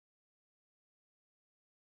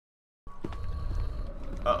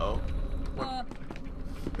Uh-oh.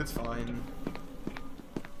 It's fine.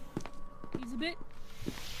 He's a bit...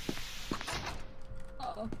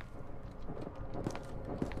 Uh-oh.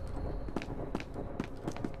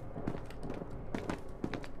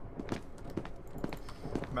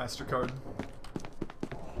 MasterCard.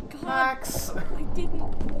 God, Max! I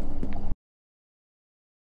didn't...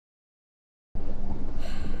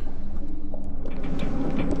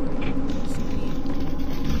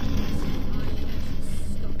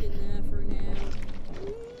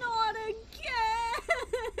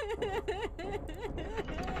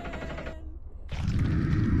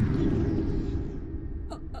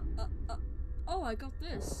 Oh, I got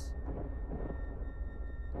this.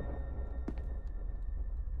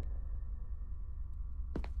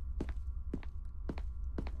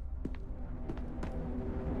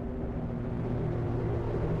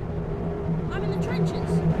 I'm in the trenches.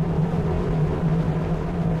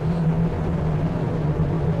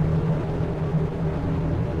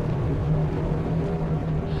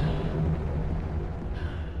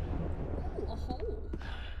 Ooh, a hole.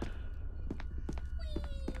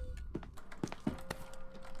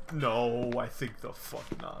 No, I think the fuck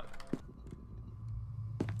not.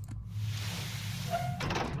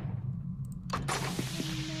 Where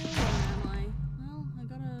am I? Well, I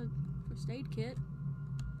got a first aid kit.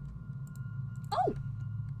 Oh!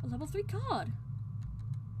 A level 3 card.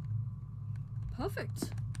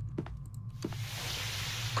 Perfect.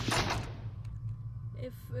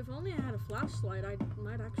 If only I had a flashlight, I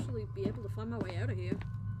might actually be able to find my way out of here.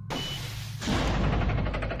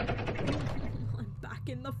 I'm back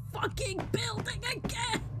in the fucking building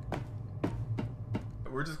again!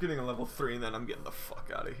 We're just getting a level 3 and then I'm getting the fuck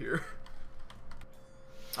out of here.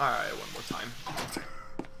 Alright, one more time.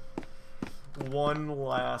 One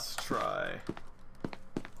last try.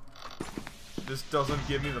 If this doesn't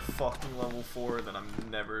give me the fucking level 4, then I'm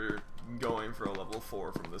never going for a level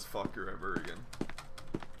 4 from this fucker ever again.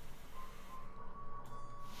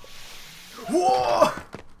 Whoa!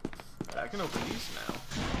 I can open these now.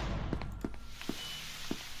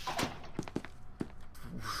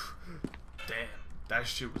 Damn, that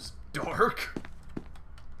shit was dark.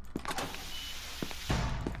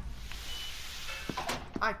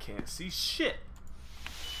 I can't see shit.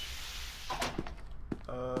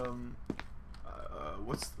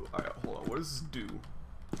 What's the, hold on, what does this do?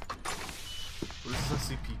 What does this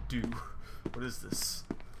SCP do? What is this?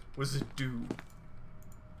 What does it do?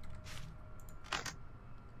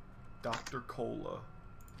 Dr. Cola.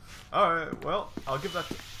 Alright, well, I'll give that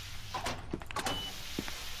to...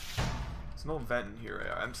 There's no vent in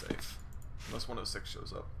here, I'm safe. Unless 106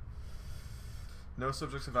 shows up. No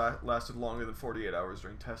subjects have lasted longer than 48 hours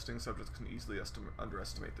during testing. Subjects can easily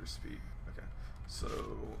underestimate their speed. Okay, so...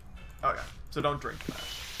 Oh yeah, so don't drink that.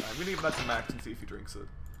 I'm gonna give that to Max and see if he drinks it.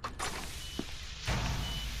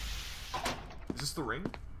 Is this the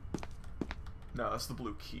ring? No, that's the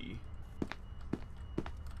blue key.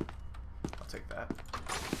 I'll take that.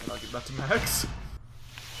 And I'll give that to Max.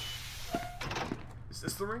 Is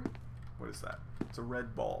this the ring? What is that? It's a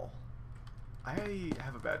red ball. I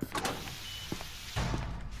have a bad feeling.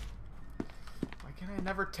 Why can't I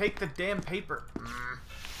never take the damn paper?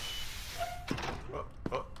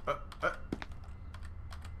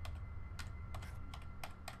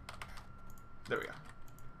 There we go.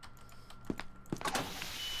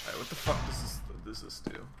 Alright, what the fuck does this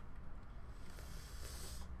do?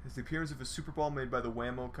 It's the appearance of a super ball made by the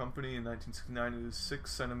Whammo company in 1969. It is 6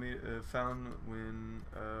 centimeters, found when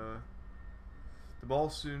the ball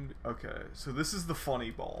soon... Okay, so this is the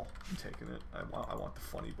funny ball. I'm taking it. I want the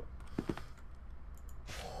funny ball.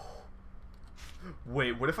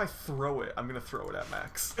 Wait, what if I throw it? I'm gonna throw it at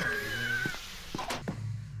Max.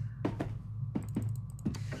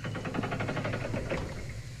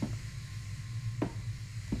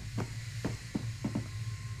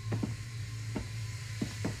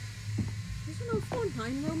 There's no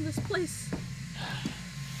 4-9 room this place.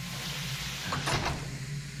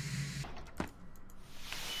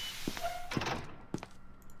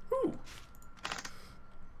 Ooh.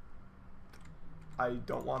 I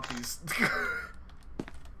don't want these.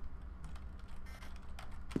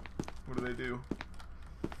 What do they do?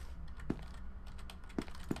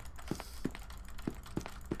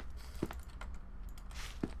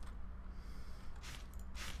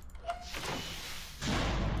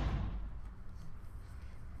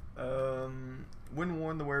 When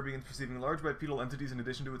warned, the wearer begins perceiving large bipedal entities in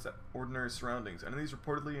addition to its ordinary surroundings. Enemies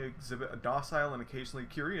reportedly exhibit a docile and occasionally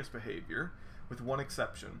curious behavior. with one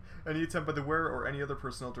exception. Any attempt by the wearer or any other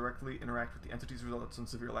personnel directly interact with the entities results in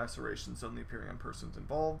severe lacerations suddenly appearing on persons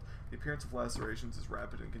involved. The appearance of lacerations is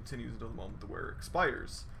rapid and continues until the moment the wearer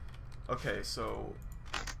expires. Okay, so...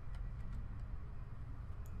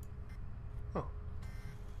 Huh.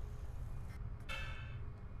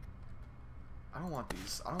 I don't want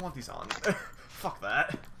these on. Fuck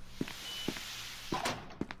that.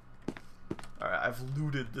 Alright, I've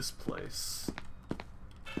looted this place.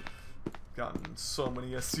 Gotten so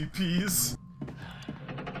many SCPs. Can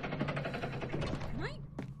I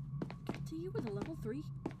get to you with a level 3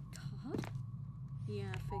 card?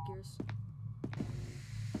 Yeah, figures.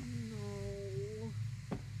 No.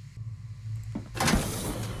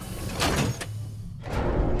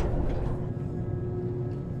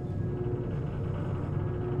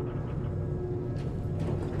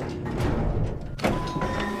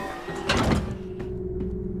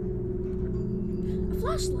 A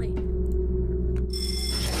flashlight.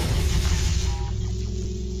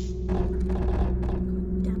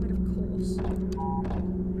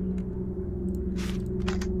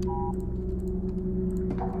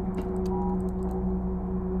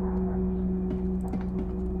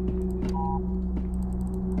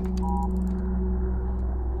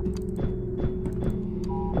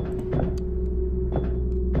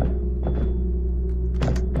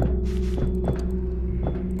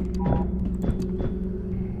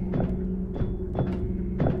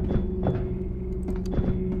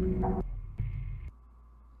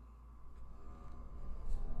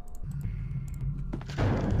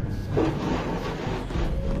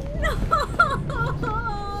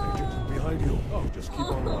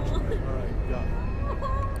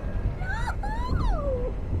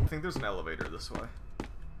 I think there's an elevator this way.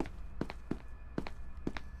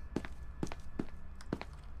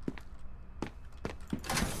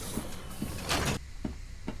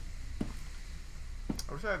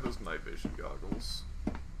 I wish I had those night vision goggles.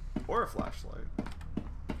 Or a flashlight.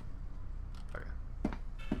 Okay.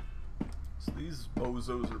 So these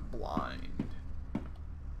bozos are blind.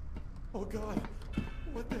 Oh god!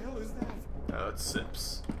 What the hell is that? Oh, it's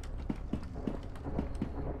Sips.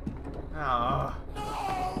 Ah.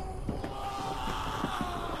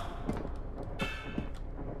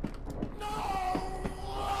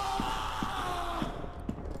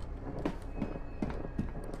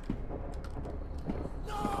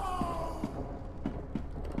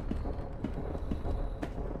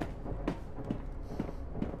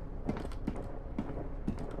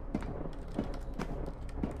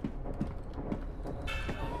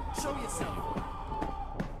 Show yourself!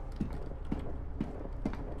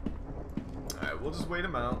 Alright, we'll just wait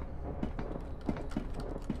him out.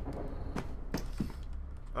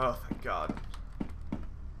 Oh, thank God.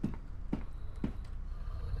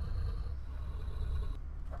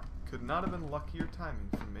 Could not have been luckier timing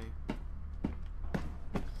for me.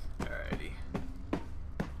 Alrighty.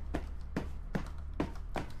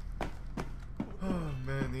 Oh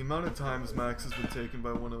man, the amount of times Max has been taken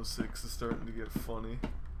by 106 is starting to get funny.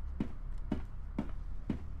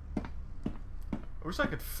 I wish I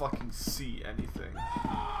could fucking see anything.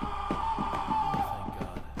 Oh, thank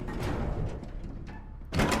God.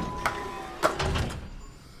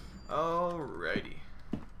 Alrighty.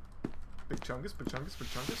 Big Chungus, Big Chungus, Big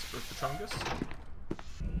Chungus, Big Chungus.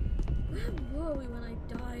 Where were we when I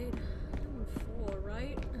died? Level 4,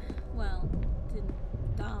 right? Well, didn't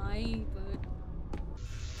die, but...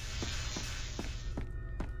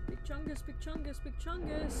 Big Chungus, Big Chungus, Big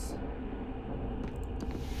Chungus!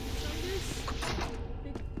 Chungus?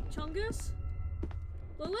 Big Chungus?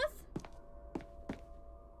 Lilith?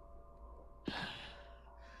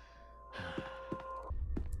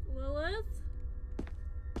 Lilith?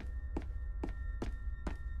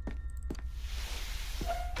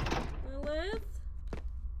 Lilith?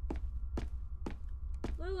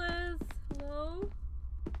 Lilith? Hello?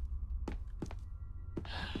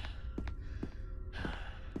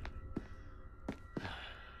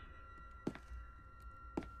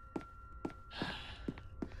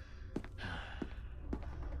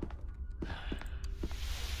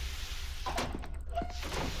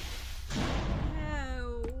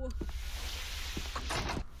 Ow.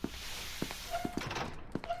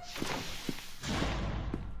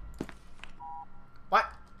 What?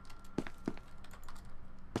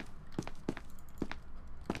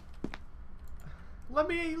 Let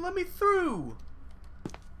me through.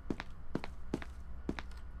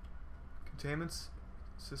 Containment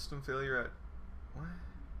system failure at what?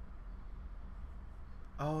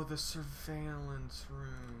 Oh, the surveillance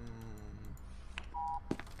room.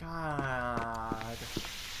 God.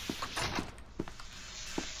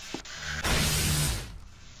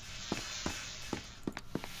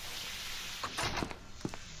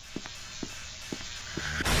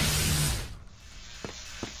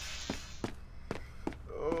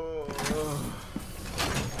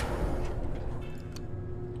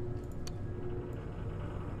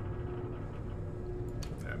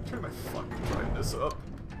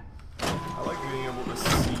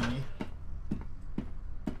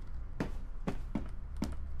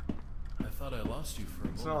 thought I lost you for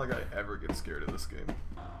a It's moment. not like I ever get scared of this game.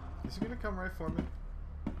 Is he gonna come right for me?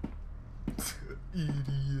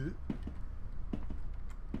 Idiot.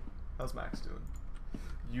 How's Max doing?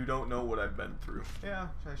 You don't know what I've been through. Yeah,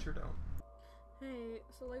 I sure don't. Hey,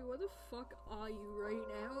 so like, where the fuck are you right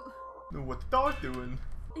now? Know what the dog doing?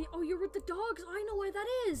 Oh, you're with the dogs. I know where that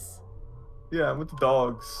is. Yeah, I'm with the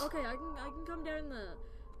dogs. Okay, I can come down there.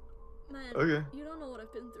 Man, Okay. you don't know what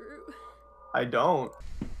I've been through. I don't.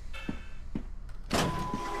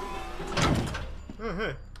 Oh,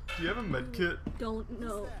 hey. Do you have a med kit? Don't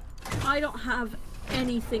know. I don't have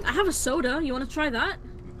anything. I have a soda. You want to try that?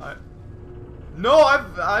 No,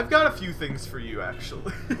 I've got a few things for you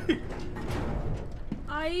actually.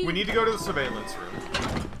 We need to go to the surveillance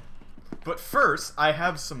room. But first, I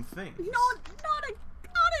have some things. Not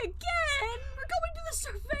again! We're going to the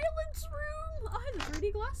surveillance room! I have the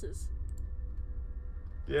 3D glasses.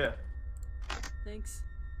 Yeah. Thanks.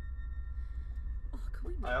 Oh, can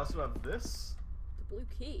we I also have this. The blue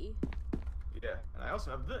key? Yeah, and I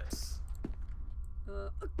also have this. A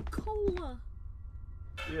cola.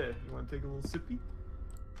 Yeah, you want to take a little sippy?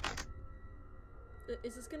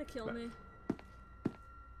 Is this gonna kill me?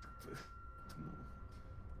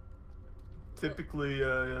 Typically,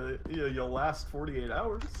 yeah, you'll last 48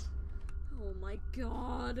 hours. Oh my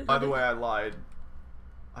god. By the way, I lied.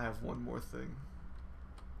 I have one more thing.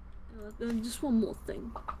 Just one more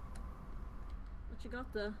thing. What you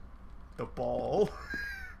got there? The ball.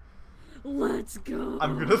 Let's go.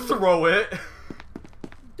 I'm gonna throw it.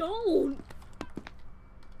 Don't.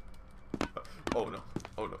 Oh no.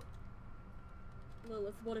 Oh no.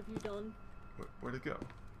 Lilith, what have you done? Where'd it go?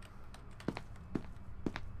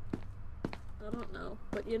 I don't know,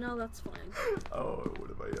 but you know that's fine. Oh, what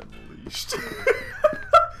have I unleashed?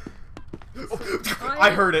 I-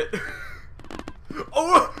 I heard it.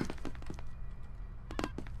 Oh!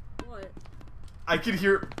 What? I can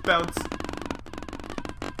hear it bounce.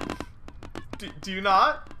 Do you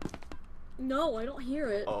not? No, I don't hear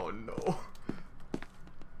it. Oh no.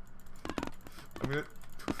 I'm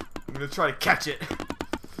gonna try to catch it.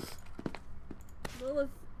 Lilith.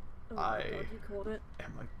 Oh my I god, you caught it.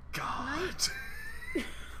 am a god.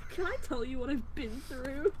 Can I tell you what I've been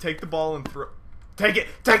through? Take the ball and throw. Take it!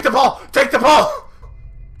 Take the ball! Take the ball!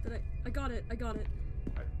 I got it.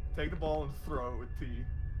 Right, take the ball and throw it with T.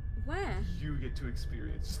 Where? You get to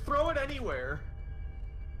experience. Just throw it anywhere.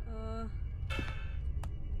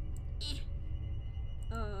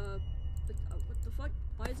 What the fuck?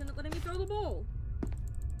 Why isn't it letting me throw the ball?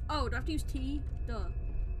 Oh, do I have to use T? Duh.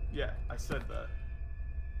 Yeah, I said that.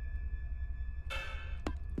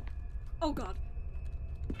 Oh god.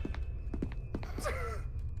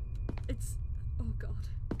 It's... Oh god.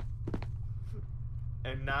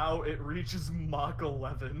 And now it reaches Mach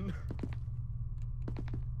 11.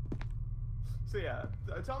 So yeah,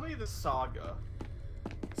 tell me the saga.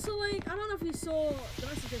 So like, I don't know if you saw the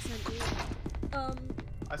message I sent you.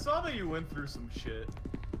 I saw that you went through some shit.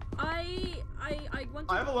 I went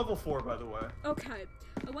through I have a level 4, by the way. Okay.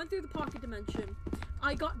 I went through the pocket dimension.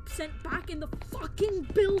 I got sent back in the fucking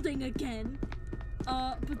building again.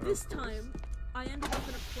 But this time, I ended up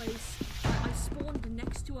in a place I spawned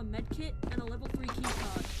next to a medkit and a level 3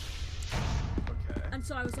 keycard. Okay. And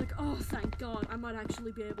so I was like, oh, thank God, I might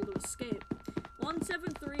actually be able to escape.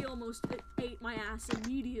 173 almost ate my ass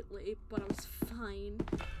immediately, but I was fine.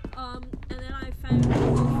 And then I found the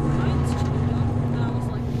science chamber, and I was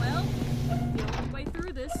like, well, the only way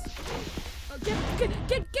through this. Get!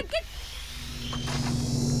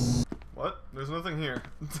 What? There's nothing here.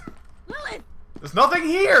 Lilith! There's nothing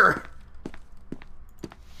here!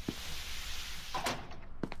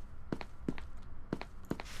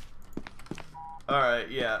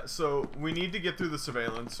 Alright, yeah, so we need to get through the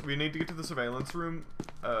surveillance. We need to get to the surveillance room,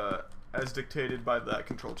 as dictated by that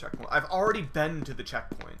control checkpoint. I've already been to the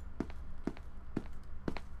checkpoint.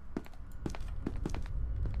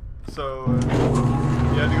 So,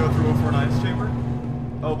 you had to go through 049's chamber?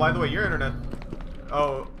 Oh, by the way, your internet.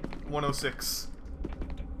 Oh, 106.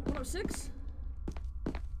 106?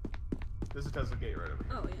 There's a Tesla gate right over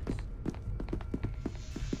here. Oh, yes.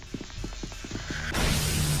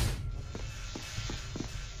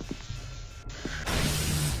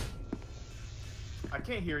 I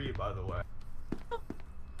can't hear you, by the way.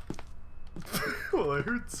 Well, I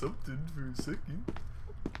heard something for a second.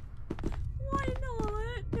 Why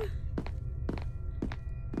not?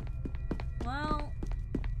 Well,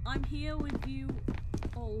 I'm here with you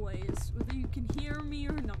always, whether you can hear me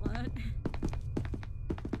or not.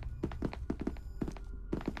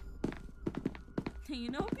 Hey, you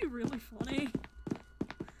know it'd be really funny?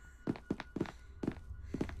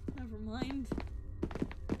 Never mind.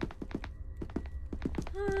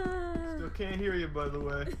 can't hear you, by the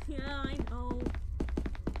way. Yeah, I know.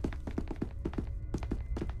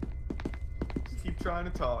 Just keep trying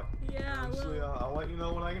to talk. Yeah, Eventually, well. I'll let you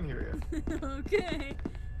know when I can hear you. Okay.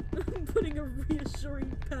 I'm putting a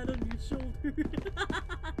reassuring pat on your shoulder.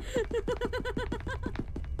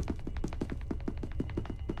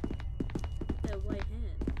 That white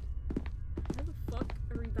hand. How the fuck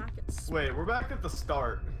are we back at Wait, we're back at the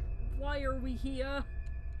start. Why are we here?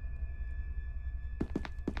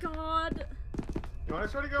 God. You want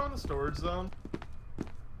to try to go in the storage zone?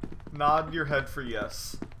 Nod your head for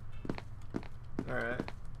yes. Alright.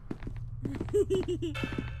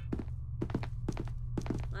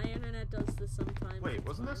 My internet does this sometimes. Wait, it's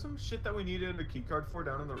wasn't there fine. some shit that we needed a keycard for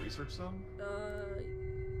down in the research zone?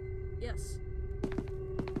 Yes.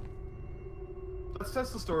 Let's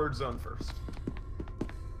test the storage zone first.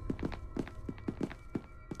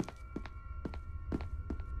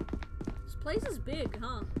 This place is big,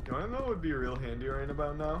 huh? You wanna know what would be real handy right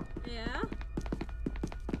about now? Yeah?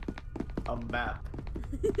 A map.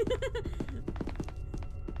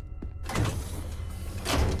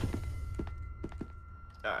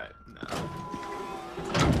 Alright, now.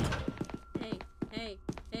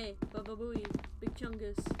 Hey, Baba Booey, Big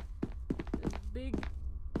Chungus, big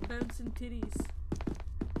bouncing titties.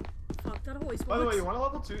 Fuck, that always works. By the way, you want a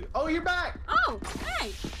level 2? Oh, you're back! Oh,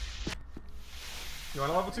 hey! You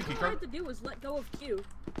want a level 2 All I keycard? had to do was let go of Q.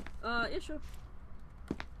 Yeah, sure.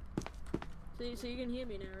 So you can hear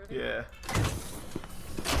me now, right? Yeah.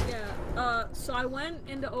 Yeah, so I went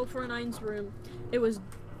into 049's room. It was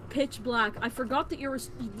pitch black. I forgot that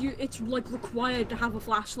it's like required to have a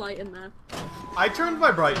flashlight in there. I turned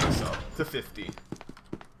my brightness up to 50.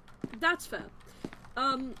 That's fair.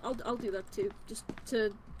 I'll do that too, just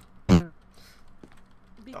to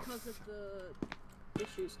because of the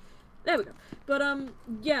issues. There we go. But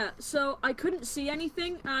yeah. So I couldn't see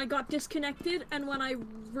anything, and I got disconnected. And when I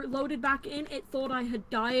loaded back in, it thought I had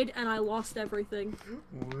died, and I lost everything.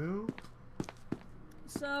 Well.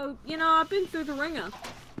 So you know, I've been through the ringer.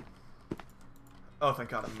 Oh, thank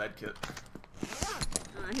God, a medkit.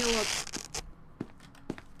 Heal up.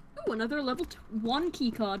 Oh, another level 1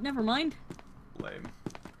 keycard. Never mind. Lame.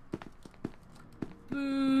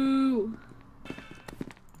 Boo.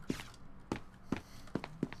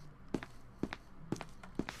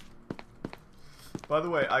 By the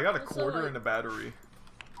way, I got a Also, quarter and a battery.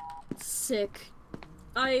 Sick.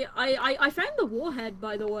 I found the warhead,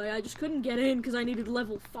 by the way. I just couldn't get in because I needed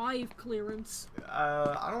level 5 clearance.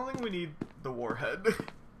 I don't think we need the warhead.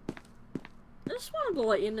 I just wanted to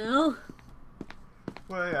let you know.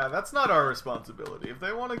 Well, yeah, that's not our responsibility. If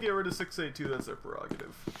they want to get rid of 682, that's their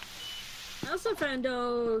prerogative. I also found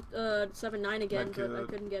 79 again, but I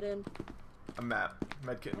couldn't get in. A map.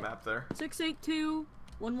 Medkit map there. 682,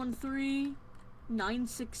 113,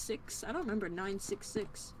 966. I don't remember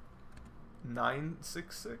 966.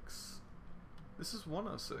 966? This is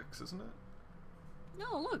 106, isn't it?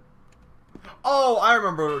 No, look. Oh, I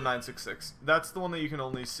remember 966. That's the one that you can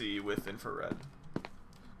only see with infrared.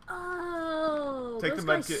 Oh, Take the those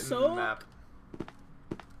guys medkit so... and the map.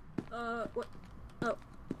 What? Oh.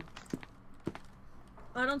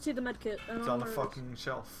 I don't see the medkit. It's on the fucking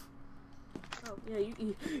shelf. Oh, yeah,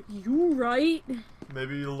 you right.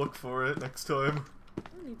 Maybe you'll look for it next time. I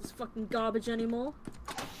don't need this fucking garbage anymore.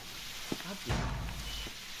 God damn it.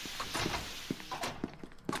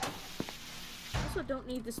 I also don't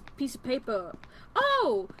need this piece of paper.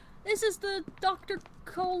 Oh! This is the Dr.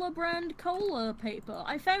 Cola brand cola paper.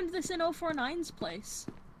 I found this in 049's place.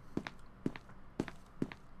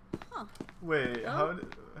 Huh. Wait, Oh.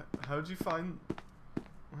 how'd you find...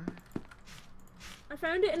 What? I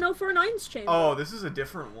found it in 049's chamber. Oh, this is a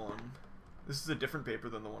different one. This is a different paper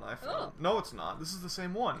than the one I found. Oh. No, it's not. This is the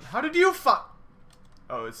same one. How did you find...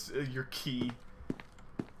 Oh, it's your key.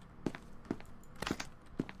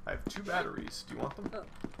 I have 2 batteries. Do you want them?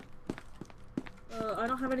 Oh. I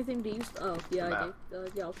don't have anything to use. Oh, yeah, The I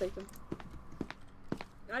do. Yeah, I'll take them.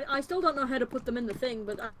 I still don't know how to put them in the thing,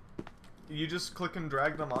 but You just click and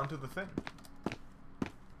drag them onto the thing.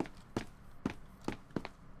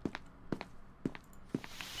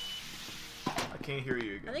 I can't hear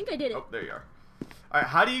you again. I think I did it. Oh, there you are. Alright,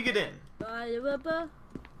 how do you get in?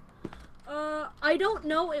 I don't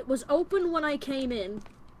know. It was open when I came in.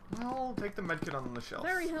 Well, take the medkit on the shelf.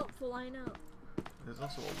 Very helpful, I know. There's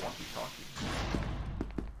also a walkie-talkie.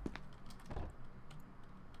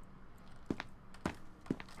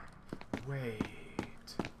 Wait.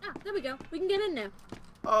 Ah, there we go. We can get in now.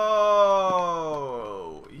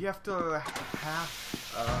 Oh, you have to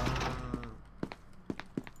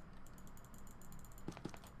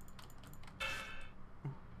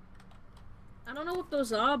I don't know what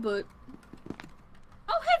those are, but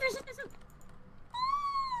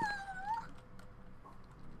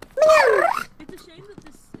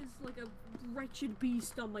wretched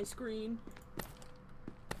beast on my screen.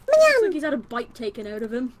 Looks like he's had a bite taken out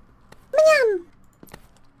of him.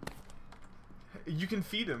 You can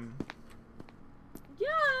feed him. Yeah,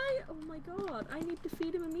 oh my god, I need to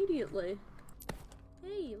feed him immediately.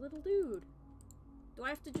 Hey, little dude. Do I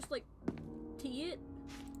have to just, like, tee it?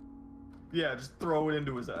 Yeah, just throw it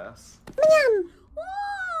into his ass. Ah!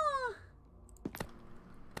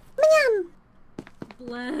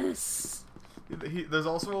 Bless. There's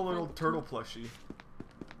also a little turtle plushie.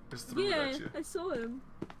 Just threw it at you. I saw him.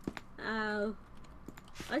 Ow.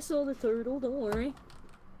 I saw the turtle, don't worry.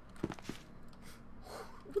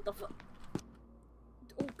 What the fuck?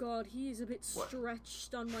 Oh god, he is a bit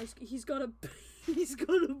stretched on my he's got a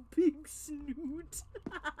big snoot.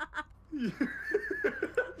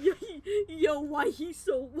 Yo, why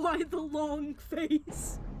the long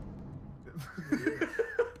face?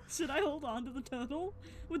 Should I hold on to the turtle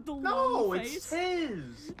with the long face? No, it's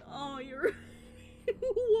his. Oh, you're right.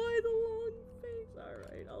 Why the long face?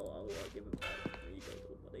 Alright, I'll give him that. There you go,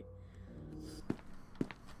 little buddy.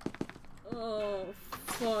 Oh,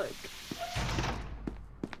 fuck.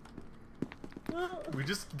 Well, we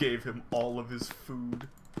just gave him all of his food.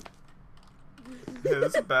 Yeah,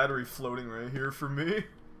 there's a battery floating right here for me.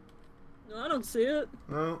 no, I don't see it.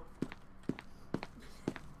 No.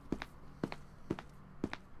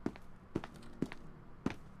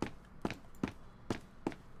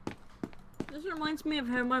 This reminds me of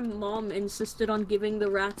how my mom insisted on giving the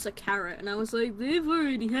rats a carrot, and I was like, they've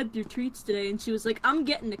already had their treats today, and she was like, I'm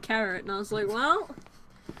getting a carrot, and I was like, well...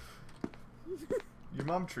 Your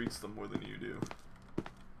mom treats them more than you do.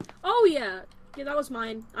 Oh yeah! Yeah, that was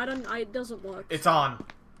mine. It doesn't work. It's on.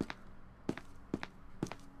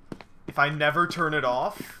 If I never turn it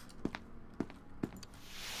off...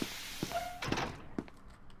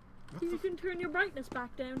 You can turn your brightness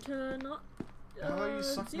back down to not... How about you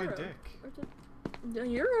suck 0. my dick?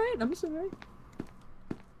 You're right, I'm sorry.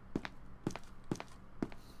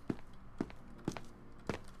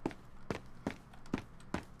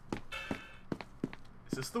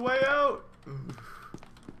 Is this the way out?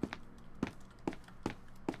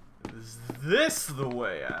 Is this the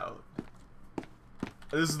way out?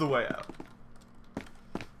 This is the way out.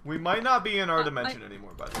 We might not be in our dimension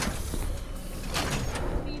anymore, by the way.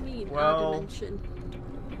 What do you mean, Well, our dimension?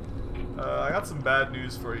 I got some bad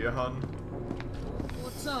news for you, hun.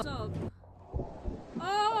 What's up?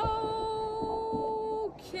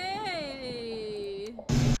 Okay.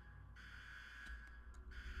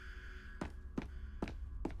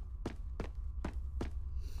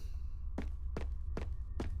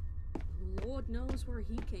 Lord knows where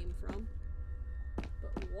he came from.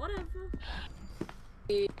 But whatever.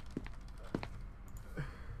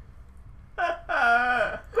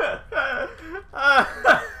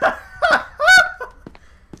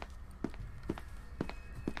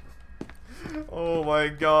 Oh my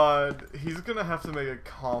god. He's gonna have to make a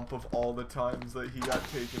comp of all the times that he got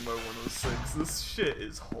taken by 106. This shit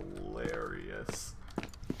is hilarious.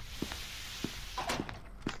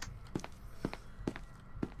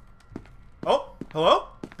 Oh, hello?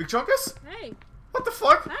 Big Chunkus? Hey. What the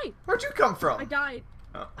fuck? Hey. Where'd you come from? I died.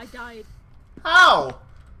 Oh. I died. How?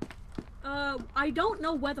 I don't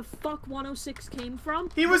know where the fuck 106 came from.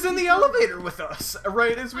 He was in the elevator with us.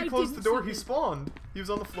 Right as we I closed the didn't door, see he him. spawned. He was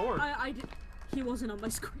on the floor. He wasn't on my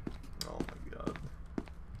screen. Oh my god.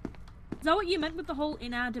 Is that what you meant with the whole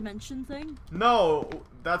in our dimension thing? No,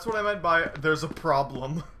 that's what I meant by there's a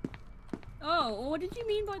problem. Oh, well, what did you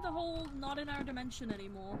mean by the whole not in our dimension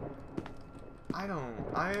anymore?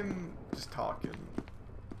 I'm just talking.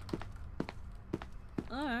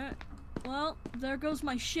 Alright. Well, there goes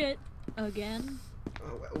my shit. Again.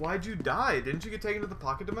 Why'd you die? Didn't you get taken to the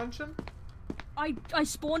pocket dimension? I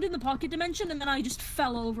spawned in the pocket dimension and then I just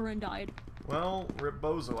fell over and died. Well, rip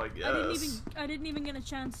bozo, I guess. I didn't even get a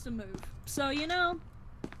chance to move. So, you know,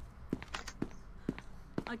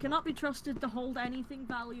 I cannot be trusted to hold anything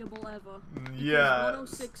valuable ever. Yeah.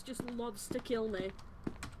 106 just loves to kill me.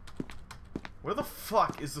 Where the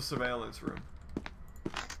fuck is the surveillance room?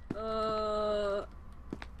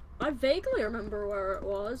 I vaguely remember where it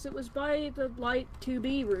was. It was by the Light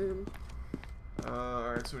 2B room.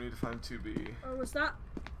 Alright, so we need to find 2B.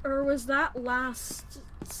 Or was that last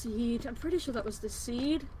seed? I'm pretty sure that was the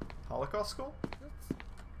seed. Holocaust School?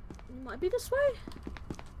 Might be this way?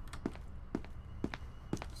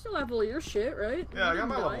 Still have all your shit, right? Yeah, I You got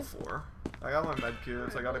my didn't level 4. I got my med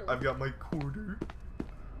kits, I've got my quarter.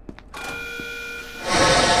 We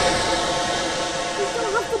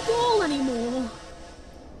don't have the ball anymore!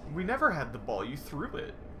 We never had the ball, you threw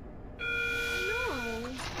it. No,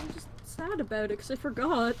 I just sad about it because I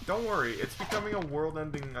forgot. Don't worry, it's becoming a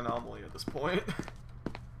world-ending anomaly at this point.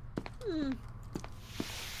 Hmm.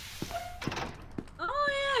 Oh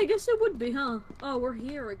yeah, I guess it would be, huh? Oh, we're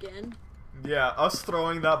here again. Yeah, us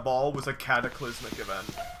throwing that ball was a cataclysmic event.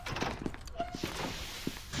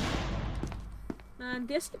 Man,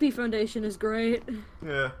 the SCP Foundation is great.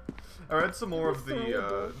 Yeah. I read some more of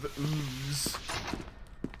the ooze.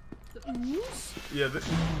 The ooze? Yeah, the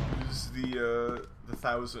ooze, the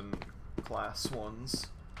 1000 class ones.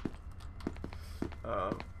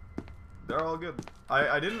 They're all good.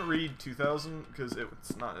 I didn't it 2000 because it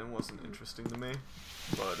wasn't interesting to me,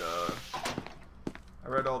 but I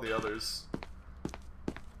read all the others.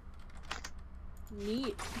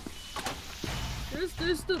 Neat. There's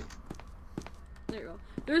the there you go.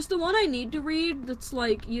 There's the one I need to read that's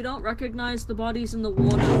like you don't recognize the bodies in the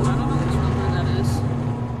water. I don't know which number that is,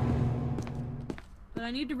 but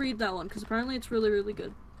I need to read that one because apparently it's really, really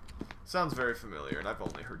good. Sounds very familiar, and I've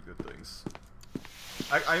only heard good things.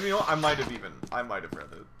 I mean, I might have read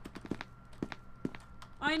it.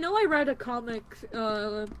 I know I read a comic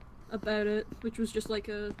about it, which was just like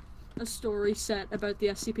a story set about the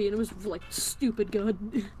SCP, and it was like stupid good.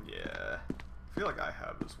 Yeah, I feel like I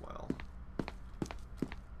have as well.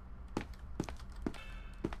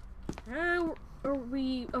 Are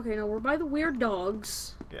we? Okay, no, we're by the weird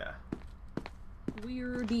dogs. Yeah.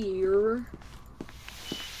 Weirdier.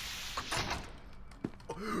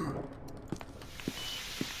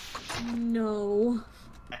 No.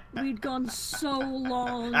 We'd gone so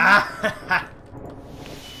long.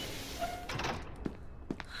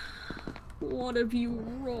 What have you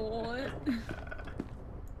wrought?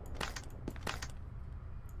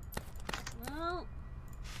 Well.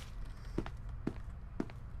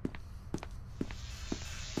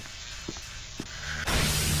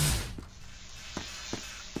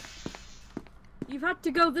 You've had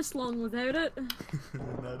to go this long without it.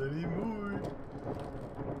 Not anymore.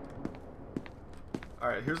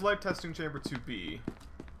 Alright, here's light testing chamber 2B.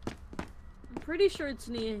 I'm pretty sure it's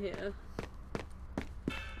near here.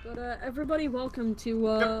 But everybody welcome to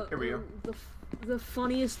Yep, here we go. the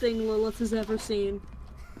funniest thing Lilith has ever seen.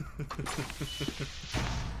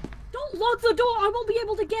 Don't lock the door! I won't be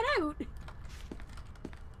able to get out!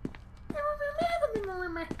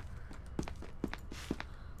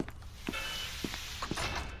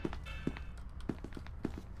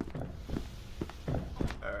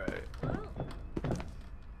 Alright. Well,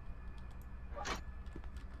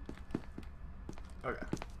 Okay.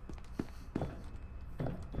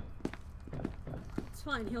 it's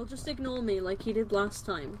fine, he'll just ignore me like he did last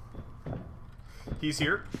time. He's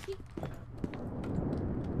here.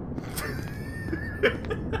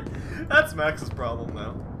 That's Max's problem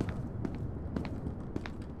now.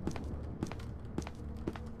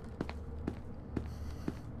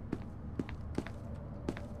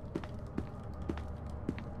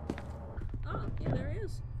 Oh, yeah, there he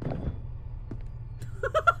is.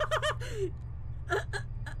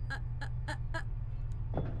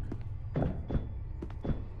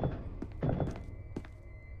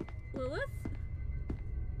 Lilith?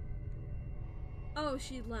 Oh,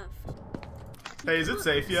 she left. Hey, is it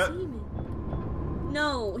safe yet? See me.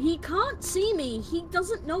 No, he can't see me. He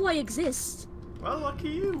doesn't know I exist. Well, lucky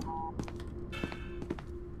you.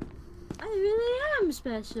 I really am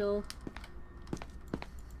special.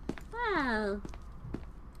 Wow.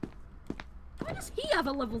 Why does he have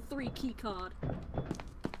a level 3 key card?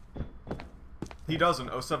 He doesn't.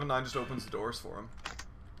 079 just opens the doors for him.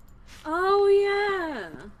 Oh, yeah.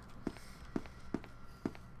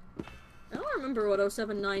 I don't remember what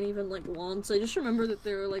 079 even, like, wants. I just remember that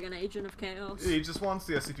they're, like, an agent of chaos. He just wants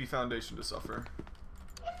the SCP Foundation to suffer.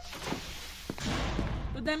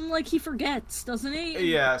 But then, like, he forgets, doesn't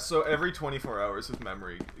he? Yeah, so every 24 hours his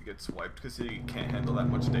memory gets wiped because he can't handle that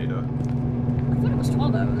much data. I thought it was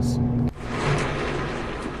 12 hours.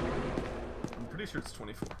 I'm pretty sure it's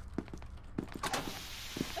 24.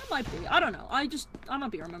 It might be. I don't know. I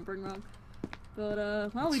might be remembering wrong.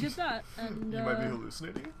 But, well, we did that, and, You might be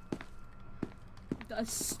hallucinating?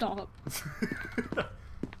 Stop.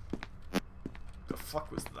 The fuck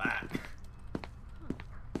was that?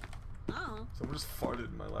 Oh. Someone just farted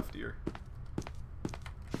in my left ear.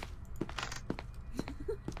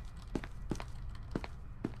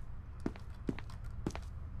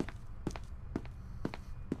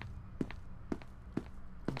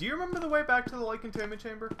 Do you remember the way back to the light containment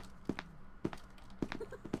chamber?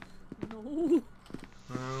 No.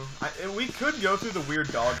 We could go through the weird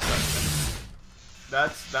dog section.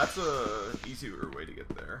 That's a easier way to get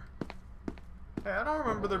there. Hey, I don't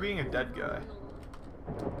remember there being a dead guy.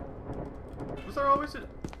 Was there always a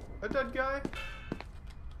dead guy?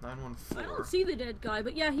 914. I don't see the dead guy,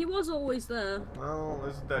 but yeah, he was always there. Well,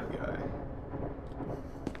 there's a dead guy.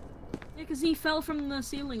 Yeah, because he fell from the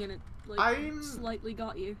ceiling and it, like, I'm slightly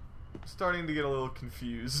got you. starting to get a little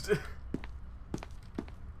confused.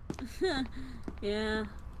 Yeah.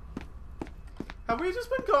 Have we just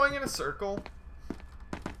been going in a circle?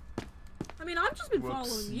 I mean, I've just been Whoops.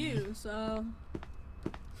 following you, so...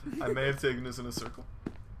 I may have taken us in a circle.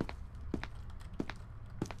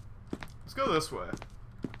 Let's go this way.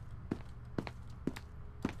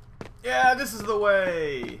 Yeah, this is the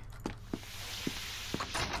way!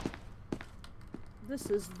 This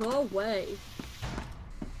is the way.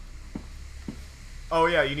 Oh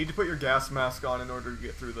yeah, you need to put your gas mask on in order to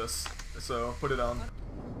get through this. So, put it on.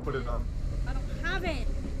 Put it on. I don't have it!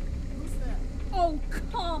 Who's that? Oh,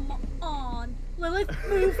 come on! Lilith,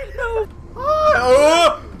 move! Move!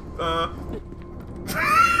 Oh! Uh-oh.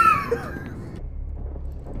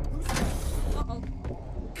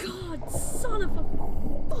 God, son of a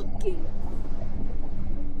fucking...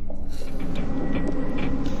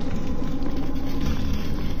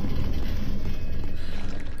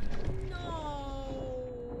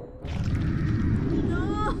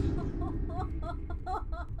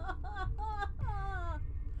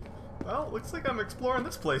 Well, looks like I'm exploring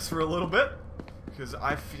this place for a little bit. Because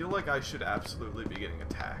I feel like I should absolutely be getting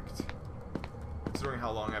attacked. Considering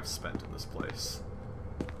how long I've spent in this place.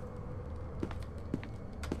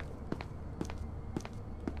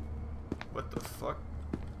 What the fuck?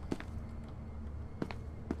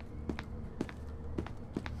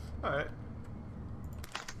 Alright.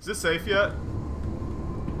 Is this safe yet?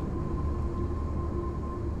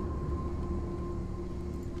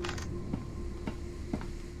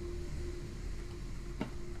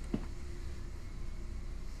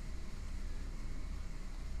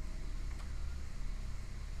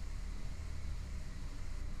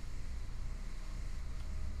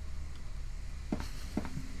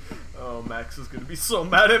 Oh, Max is gonna be so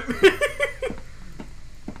mad at me.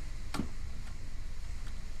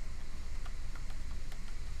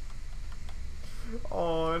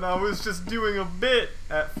 Oh, and I was just doing a bit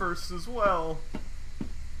at first as well.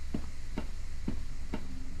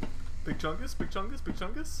 Big Chungus, Big Chungus, Big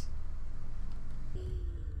Chungus. Yeah,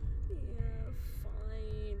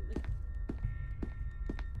 fine.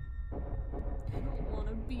 I don't want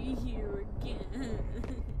to be here again.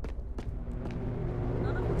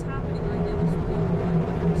 None of what's happening right now is real.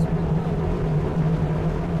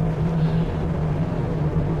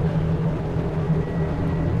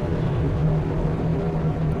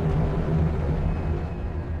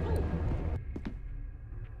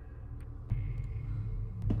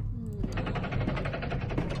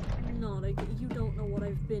 Not again. You don't know what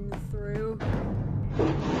I've been through.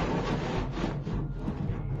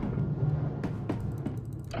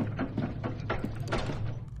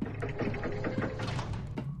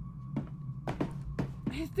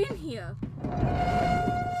 I've been here.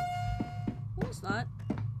 What was that?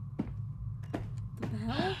 The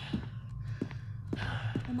bell?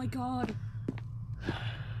 Oh my god.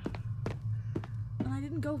 And I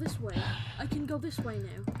didn't go this way. I can go this way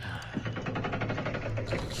now.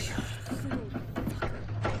 Little fucker.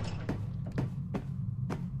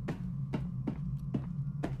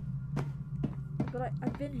 But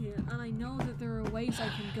I've been here, and I know that there are ways I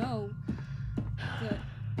can go that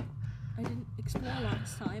I didn't explore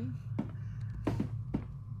last time.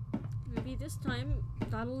 Maybe this time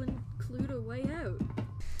that'll include a way out.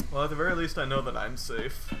 Well, at the very least, I know that I'm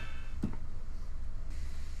safe.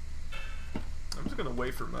 I'm just gonna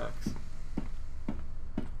wait for Max.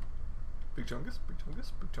 Big Chungus, Big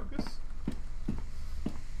Chungus, Big Chungus.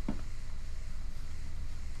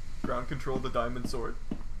 Ground control the diamond sword.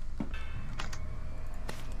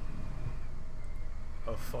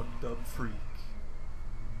 A fucked up freak.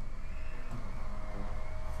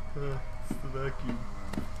 It's the vacuum.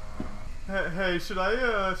 Hey, should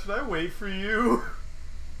I wait for you?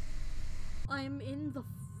 I'm in the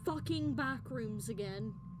fucking back rooms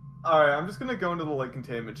again. Alright, I'm just gonna go into the light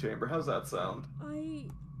containment chamber. How's that sound? I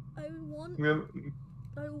want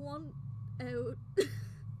out.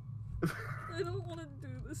 I don't want to do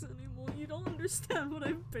this anymore. You don't understand what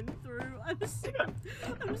I've been through. I'm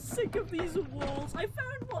sick of these walls. I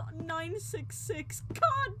found what 966.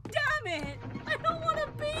 God damn it! I don't want to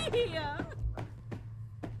be here.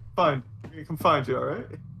 Fine, we can find you. All right.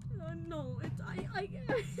 No, I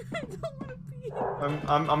don't want to be here.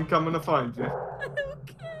 I'm coming to find you.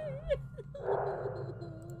 Okay.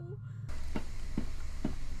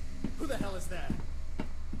 Who the hell is that?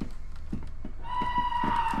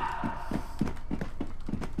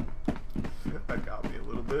 That got me a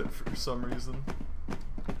little bit for some reason.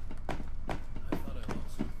 I thought I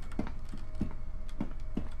lost you.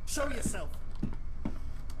 Show yourself.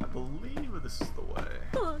 I believe this is the way.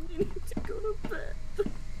 Hon, you need to go to bed.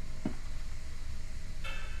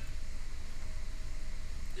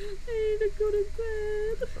 I need to go to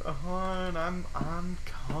bed. Hon, I'm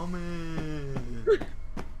coming.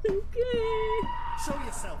 Okay. Show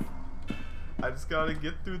yourself. I just gotta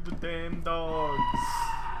get through the damn dogs.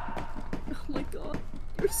 Oh my god,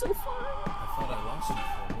 you're so far. I thought I lost you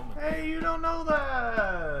for a moment. Hey, you don't know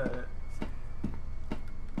that.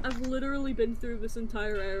 I've literally been through this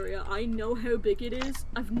entire area. I know how big it is.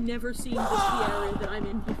 I've never seen the area that I'm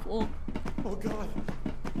in before. Oh god.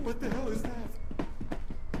 What the hell is that?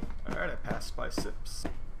 Alright, I passed by Sips.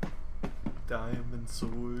 Diamond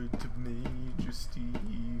sword to Major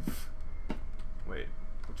Steve. Wait,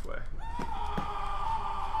 which way?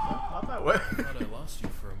 Not that way. I thought I lost you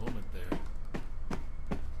for a moment there.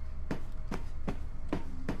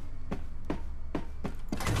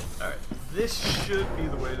 Alright, this should be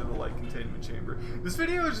the way to the light containment chamber. This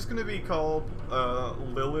video is just going to be called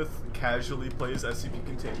Lilith casually plays SCP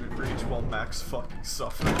containment breach while Max fucking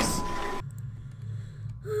suffers.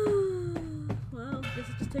 Well, guess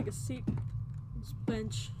I'll just take a seat on this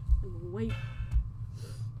bench and wait.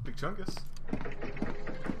 Big Chungus.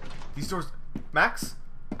 These doors... Max?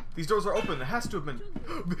 These doors are open. It has to have been...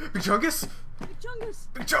 Big Chungus? Big Chungus!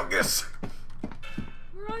 Big Chungus!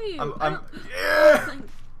 Where are you? Yeah! Thank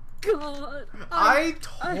God! I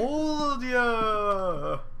told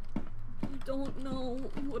ya! You don't know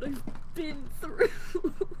what I've been through.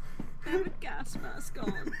 I have a gas mask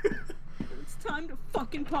on. It's time to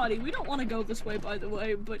fucking potty. We don't want to go this way, by the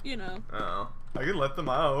way, but you know. Oh. I can let them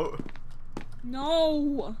out.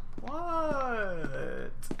 No!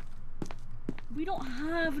 What? We don't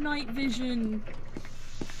have night vision.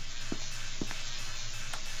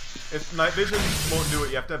 If night vision won't do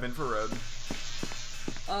it, you have to have infrared.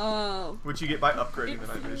 Oh. Which you get by upgrading the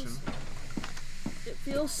night vision. It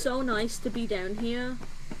feels so nice to be down here.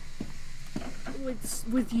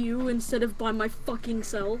 With you instead of by my fucking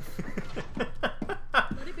self.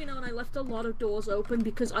 Let it be known I left a lot of doors open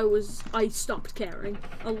because I stopped caring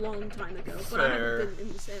a long time ago. But I haven't been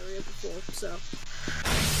in this area before, so.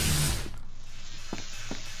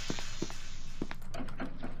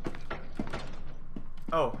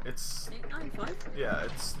 Oh, it's... 895? Yeah,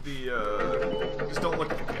 it's the, just don't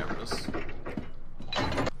look at the cameras.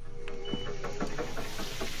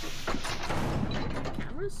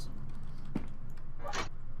 Cameras?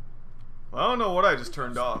 Well, I don't know what I just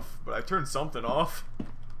turned off, but I turned something off.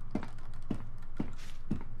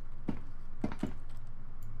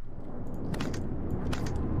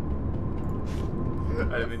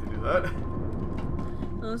 I didn't mean to do that.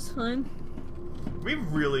 Oh, that's fine. We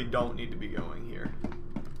really don't need to be going here.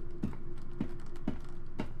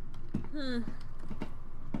 Huh.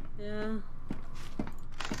 Yeah.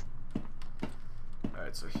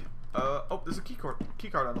 Alright, so, oh, there's a key card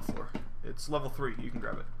on the floor. It's level 3, you can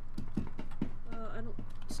grab it. I don't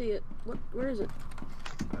see it. Where is it?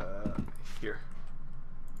 Here.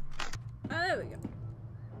 There we go.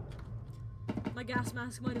 My gas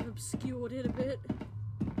mask might have obscured it a bit.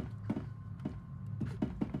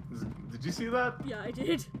 Did you see that? Yeah, I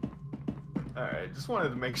did. Alright, just wanted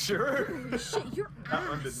to make sure. Holy shit, your That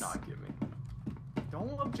one ass. did not get me.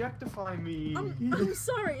 Don't objectify me. I'm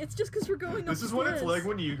sorry, it's just because we're going This upstairs. is what it's like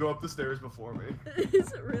when you go up the stairs before me.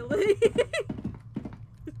 Is it really?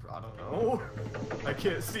 I don't know. I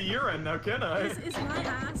can't see your end now, can I? Is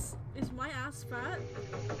my ass fat?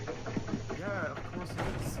 Yeah, of course it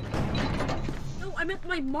is. No, I meant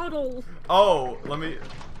my model. Oh, let me...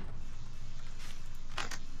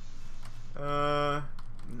 Nah.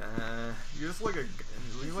 You're just like a...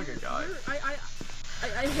 You're like a guy.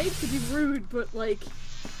 I hate to be rude, but like,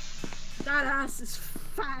 that ass is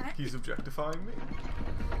fat. He's objectifying me?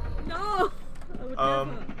 No! I would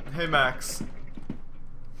never. Hey Max.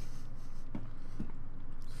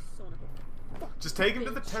 Son of a fuck. Just take him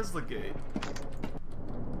to the bitch. Tesla gate.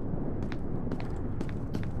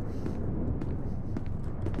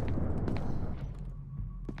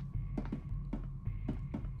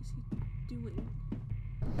 What is he doing?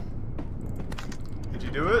 Did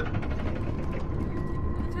you do it?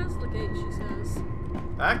 The Tesla gate, she says.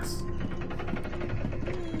 Max?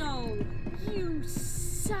 No, you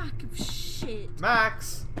sack of shit.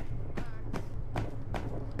 Max?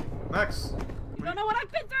 Max? You don't know what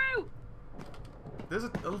I've been through! There's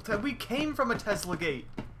a... We came from a Tesla gate.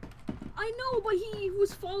 I know, but he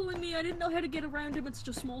was following me. I didn't know how to get around him. It's such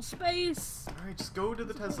a small space. Alright, just go to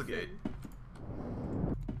the Tesla gate.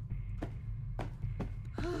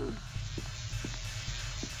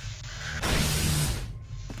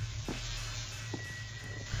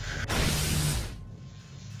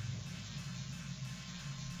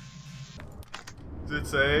 Is it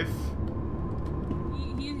safe?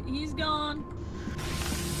 He's gone.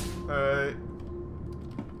 Alright.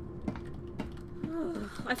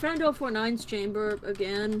 I found 049's chamber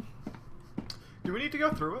again. Do we need to go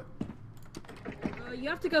through it? You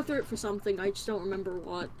have to go through it for something, I just don't remember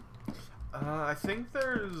what. I think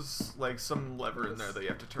there's, like, some lever in there that you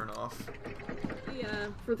have to turn off. Yeah,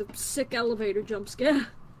 for the sick elevator jump scare.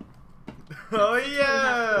 Oh,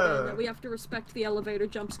 yeah! We have to respect the elevator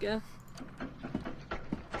jump scare.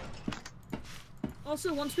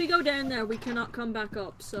 Also, once we go down there, we cannot come back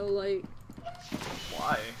up, so, like...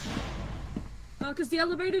 Why? Because the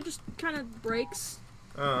elevator just kind of breaks.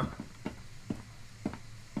 You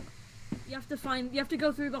have to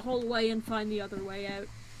go through the whole way and find the other way out.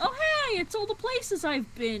 Oh hey, it's all the places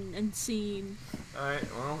I've been and seen. Alright,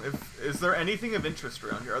 well, is there anything of interest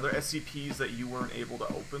around here? Are there SCPs that you weren't able to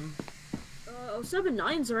open?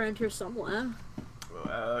 079's around here somewhere.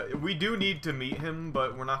 We do need to meet him,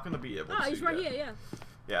 but we're not going to be able to. Ah, he's right here, yeah.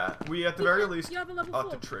 Yeah, we at the very least you have a level ought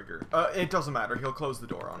 4. to trigger. It doesn't matter, he'll close the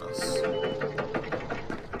door on us.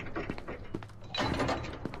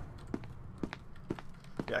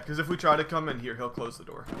 Yeah, because if we try to come in here, he'll close the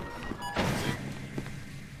door. See?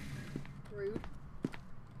 Rude.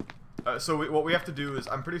 So what we have to do is,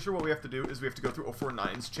 I'm pretty sure what we have to do is we have to go through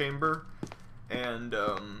 049's chamber and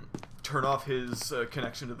turn off his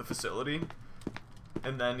connection to the facility,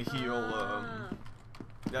 and then he'll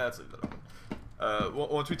yeah, let's leave that open.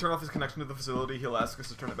 Once we turn off his connection to the facility, he'll ask us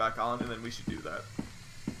to turn it back on, and then we should do that.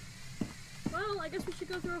 Well, I guess we should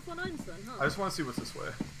go through 049's then, huh? I just want to see what's this way.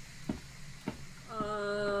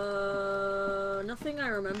 Nothing I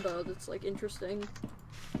remember that's, like, interesting.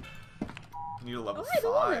 You need a level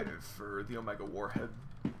 5 for the Omega Warhead.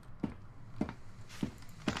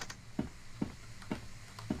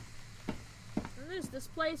 And there's this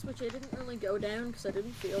place, which I didn't really go down because I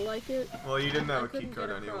didn't feel like it. Well, you didn't have a couldn't keycard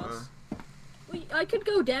get anyway. across. Well, I could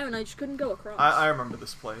go down, I just couldn't go across. I remember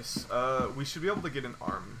this place. We should be able to get an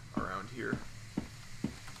arm around here.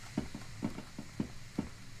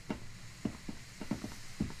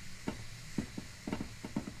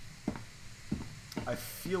 I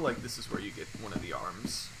feel like this is where you get one of the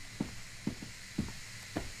arms.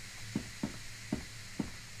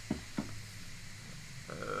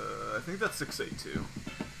 I think that's 682.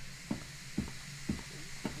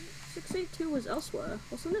 682 was elsewhere,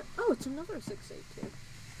 wasn't it? Oh, it's another 682.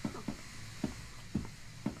 Oh.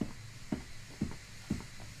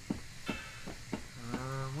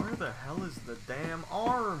 Where the hell is the damn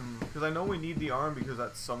arm? Because I know we need the arm because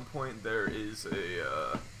at some point there is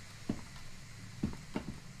a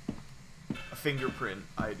fingerprint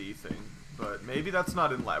ID thing, but maybe that's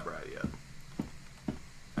not in Labrat yet.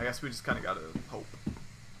 I guess we just kind of gotta hope.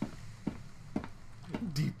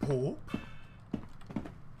 Deep hope?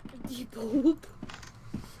 Deep hope?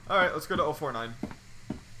 Alright, let's go to 049.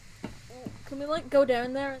 Can we, like, go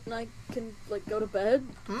down there and I can, like, go to bed?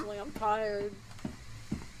 Hmm? Like, I'm tired.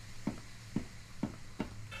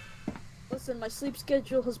 Listen, my sleep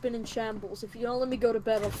schedule has been in shambles. If you don't let me go to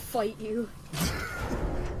bed, I'll fight you.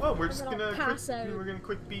 Well, we're just then gonna I'll pass out. we're gonna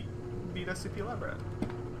quick beat SCP Labrat.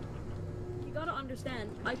 You gotta understand,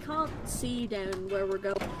 I can't see down where we're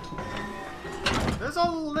going.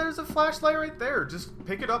 There's a flashlight right there. Just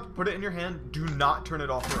pick it up, put it in your hand. Do not turn it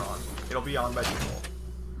off or on. It'll be on by default.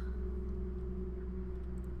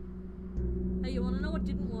 Hey, you wanna know what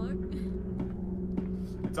didn't work?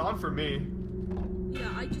 It's on for me.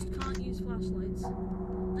 Yeah, I just can't use flashlights.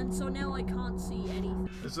 And so now I can't see anything.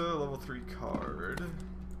 There's a level 3 card.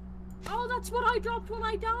 Oh, that's what I dropped when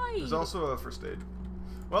I died! There's also a first aid.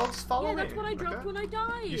 Well, just follow me. Yeah, that's what I dropped when I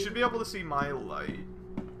died! You should be able to see my light.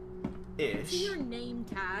 Ish. See your name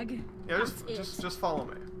tag. Yeah, That's just follow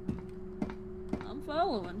me. I'm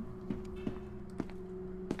following.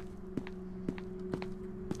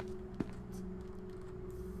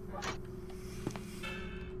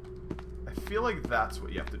 I feel like that's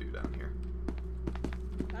what you have to do down here.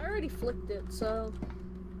 I already flicked it, so...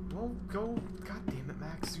 Well, go... God damn it,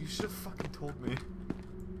 Max. You should have fucking told me.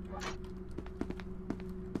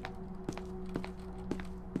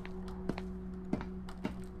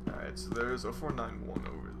 Alright, so there's a 491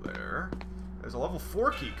 over there. There's a level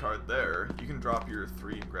 4 key card there. You can drop your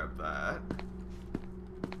 3 and grab that.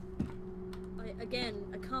 Again,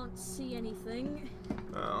 I can't see anything.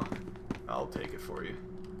 Oh, I'll take it for you.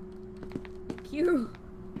 Thank you.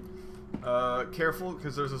 Careful,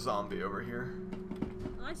 because there's a zombie over here.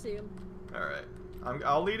 I see him. Alright.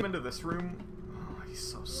 I'll lead him into this room. Oh, he's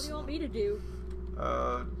so What do slow. you want me to do?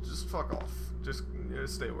 Just fuck off. Just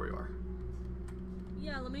stay where you are.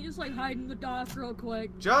 Yeah, let me just, like, hide in the dark real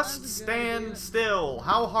quick. Just That's a good stand idea. still.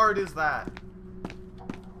 How hard is that?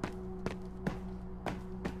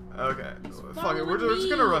 Okay. Fuck it, we're just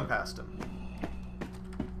gonna run past him.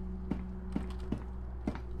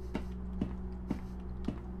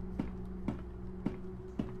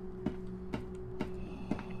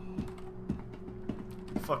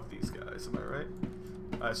 Fuck these guys, am I right?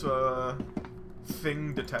 Alright, so,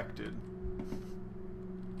 thing detected.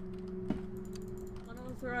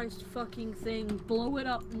 Unauthorized fucking thing. Blow it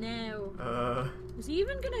up now. Is he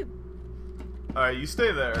even gonna... Alright, you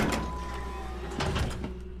stay there.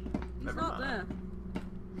 He's not there.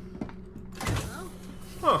 No?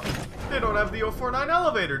 Huh. They don't have the 049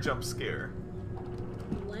 elevator jump scare.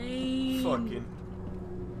 Lame. Fucking.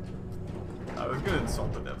 I was gonna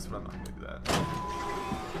insult the devs, but I'm not gonna do that.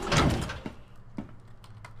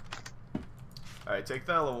 Alright, take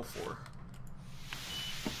that level 4.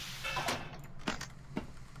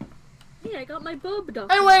 Yeah, I got my boob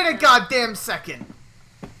duck. Hey, wait a goddamn second!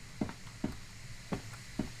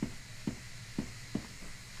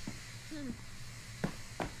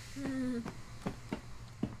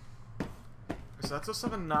 So that's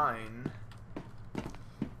 079.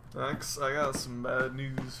 Max, I got some bad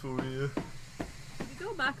news for you. Did we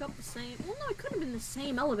go back up the same? Well, no, it could have been the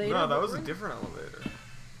same elevator. No, that was a different elevator.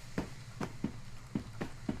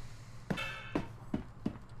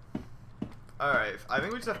 Alright, I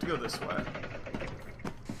think we just have to go this way.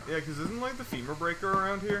 Yeah, because isn't like the femur breaker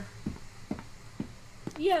around here?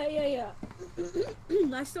 Yeah.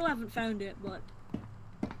 I still haven't found it, but...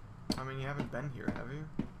 I mean, you haven't been here, have you?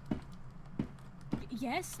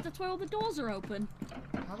 Yes, that's why all the doors are open.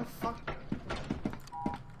 How the fuck?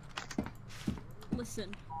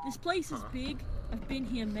 Listen, this place is big. I've been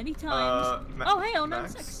here many times. Oh, hey,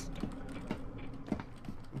 096.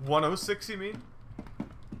 106, you mean?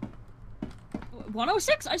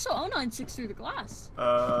 106? I saw 096 through the glass.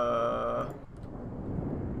 What?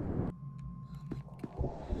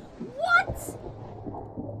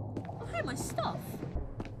 Oh, hey, my stuff.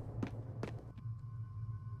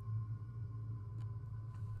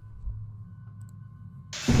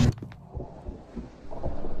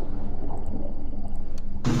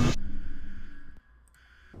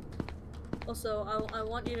 Also, I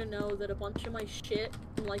want you to know that a bunch of my shit,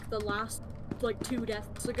 like the last, 2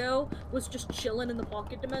 deaths ago, was just chilling in the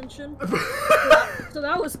pocket dimension. So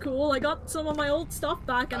that was cool. I got some of my old stuff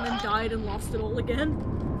back and then died and lost it all again.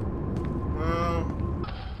 Well...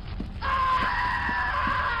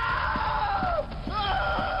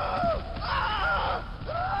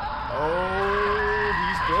 Oh,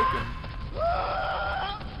 he's broken.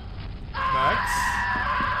 Max?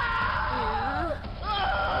 Yeah.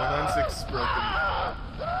 196 is broken.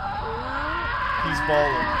 Yeah. He's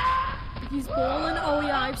balling. He's balling? Oh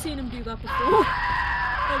yeah, I've seen him do that before.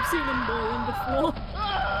 I've seen him balling before.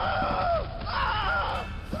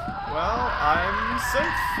 Well, I'm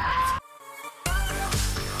safe.